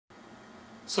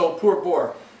So poor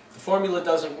Bohr, the formula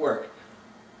doesn't work.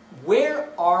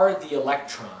 Where are the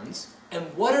electrons and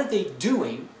what are they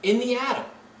doing in the atom?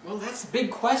 Well, that's the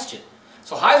big question.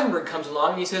 So Heisenberg comes along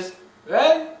and he says,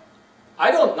 well,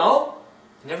 I don't know.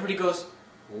 And everybody goes,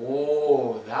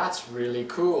 oh, that's really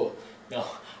cool. Now,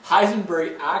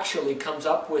 Heisenberg actually comes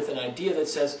up with an idea that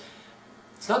says,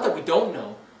 it's not that we don't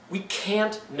know, we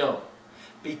can't know.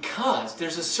 Because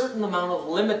there's a certain amount of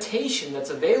limitation that's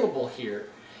available here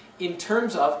in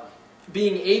terms of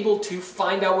being able to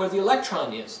find out where the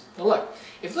electron is. Now look,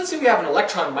 let's say we have an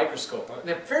electron microscope,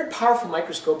 a very powerful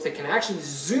microscope that can actually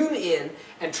zoom in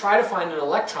and try to find an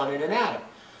electron in an atom.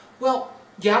 Well,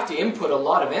 you have to input a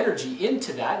lot of energy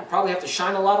into that and probably have to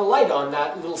shine a lot of light on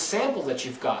that little sample that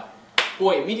you've got.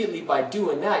 Boy, immediately by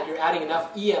doing that, you're adding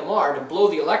enough EMR to blow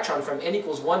the electron from n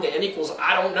equals 1 to n equals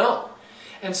I don't know.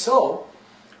 And so,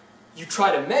 you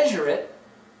try to measure it,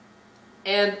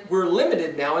 and we're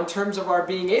limited now in terms of our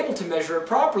being able to measure it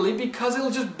properly because it'll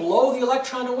just blow the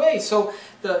electron away. So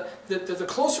the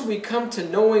closer we come to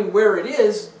knowing where it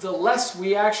is, the less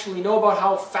we actually know about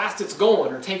how fast it's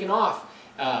going or taking off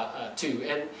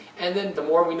to. And then the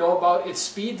more we know about its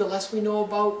speed, the less we know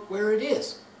about where it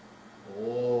is.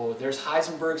 Oh, there's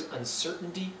Heisenberg's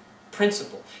uncertainty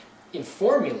principle. In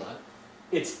formula,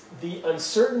 it's the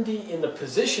uncertainty in the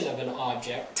position of an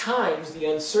object times the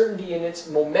uncertainty in its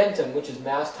momentum, which is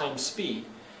mass times speed,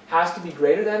 has to be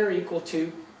greater than or equal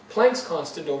to Planck's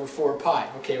constant over 4 pi.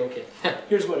 Okay.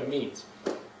 Here's what it means.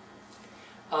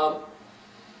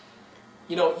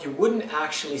 You know, you wouldn't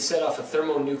actually set off a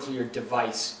thermonuclear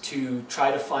device to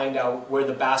try to find out where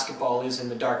the basketball is in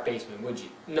the dark basement, would you?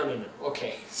 No.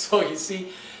 Okay, so you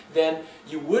see, then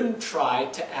you wouldn't try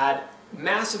to add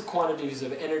massive quantities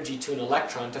of energy to an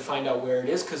electron to find out where it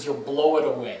is because you'll blow it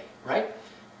away, right?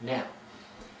 Now,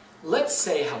 let's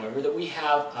say, however, that we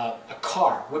have a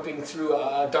car whipping through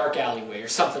a dark alleyway or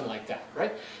something like that,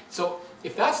 right? So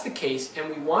if that's the case and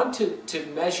we want to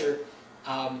measure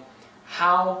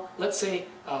let's say,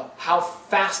 how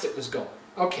fast it was going.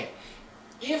 Okay,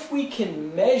 if we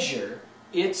can measure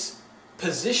its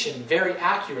position very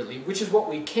accurately, which is what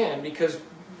we can because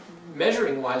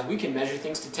measuring-wise, we can measure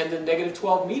things to 10 to the negative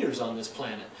 12 meters on this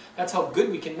planet. That's how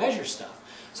good we can measure stuff.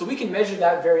 So we can measure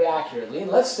that very accurately, and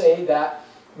let's say that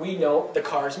we know the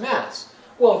car's mass.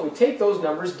 Well, if we take those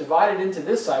numbers, divide it into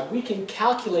this side, we can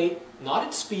calculate, not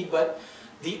its speed, but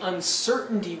the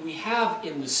uncertainty we have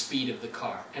in the speed of the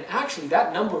car. And actually,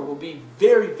 that number will be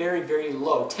very, very, very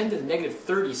low, 10 to the negative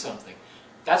 30 something.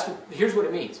 Here's what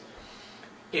it means.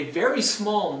 A very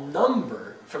small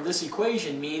number from this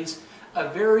equation means a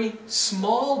very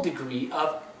small degree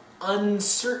of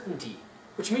uncertainty,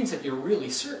 which means that you're really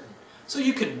certain. So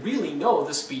you could really know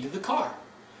the speed of the car.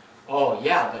 Oh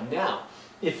yeah, but now,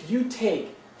 if you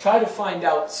try to find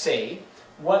out, say,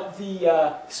 what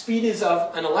the speed is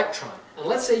of an electron, and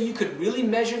let's say you could really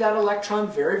measure that electron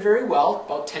very, very well,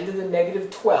 about 10 to the negative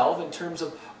 12 in terms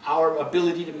of our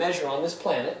ability to measure on this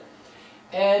planet,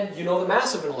 and you know the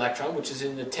mass of an electron, which is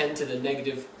in the 10 to the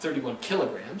negative 31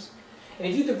 kilograms, and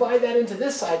if you divide that into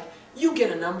this side, you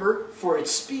get a number for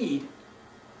its speed,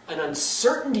 an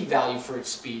uncertainty value for its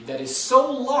speed that is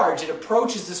so large it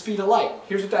approaches the speed of light.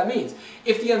 Here's what that means.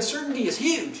 If the uncertainty is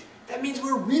huge, that means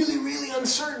we're really, really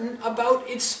uncertain about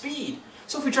its speed.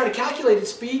 So if we try to calculate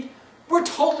its speed, we're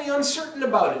totally uncertain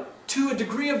about it to a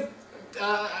degree of,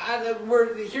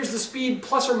 here's the speed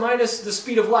plus or minus the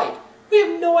speed of light. We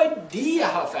have no idea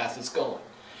how fast it's going.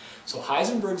 So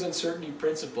Heisenberg's uncertainty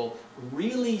principle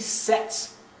really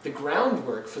sets the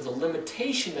groundwork for the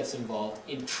limitation that's involved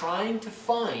in trying to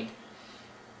find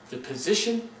the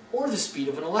position or the speed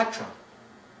of an electron.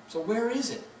 So where is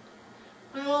it?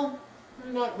 Well,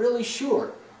 I'm not really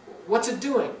sure. What's it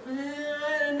doing?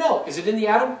 No. Is it in the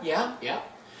atom? Yeah.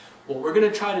 Well, we're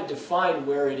going to try to define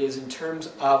where it is in terms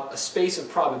of a space of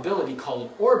probability called an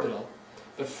orbital.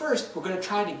 But first, we're going to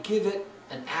try to give it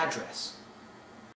an address.